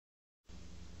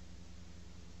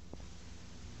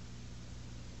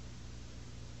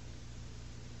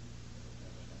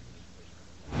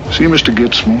See, Mr.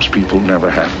 Gitz, most people never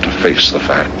have to face the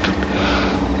fact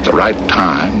that at the right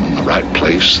time and the right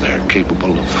place, they're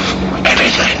capable of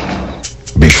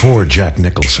anything. Before Jack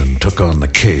Nicholson took on the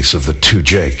case of the two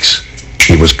Jakes,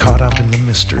 he was caught up in the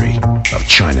mystery of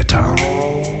Chinatown.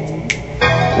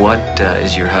 What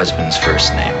is your husband's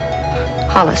first name?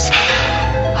 Hollis.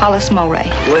 Hollis Mulray.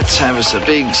 Let's have us a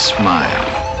big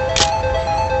smile.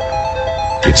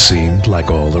 It seemed like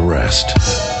all the rest.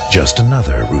 Just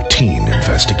another routine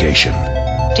investigation.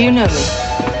 Do you know me?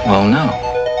 Well,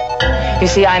 no. You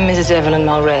see, I'm Mrs. Evelyn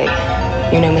Mulray.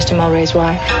 You know Mr. Mulray's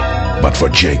wife? But for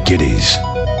Jake Giddies,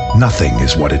 nothing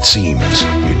is what it seems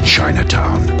in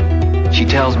Chinatown. She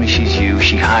tells me she's you.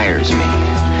 She hires me.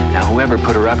 Now, whoever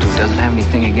put her up to it doesn't have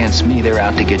anything against me. They're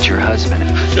out to get your husband.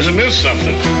 Isn't this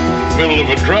something? Middle of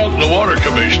a drought and the water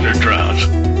commissioner drowns.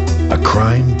 A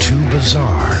crime too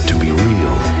bizarre to be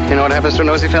real. You know what happens to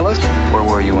nosy fellows? Where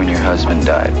were you when your husband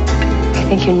died? I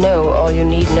think you know all you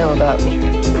need know about me.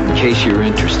 In case you're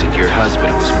interested, your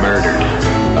husband was murdered.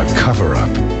 A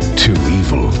cover-up too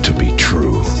evil to be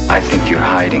true. I think you're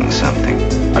hiding something.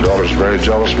 My daughter's a very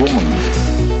jealous woman.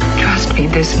 Trust me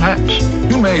this much.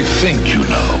 You may think you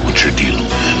know what you're dealing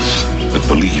with, but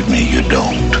believe me, you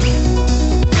don't.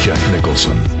 Jack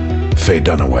Nicholson, Faye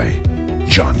Dunaway,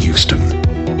 John Huston.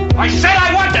 I said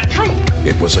I want the truth!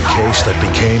 It was a case that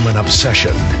became an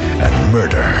obsession, and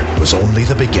murder was only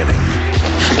the beginning.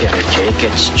 Forget it, Jake.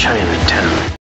 It's Chinatown.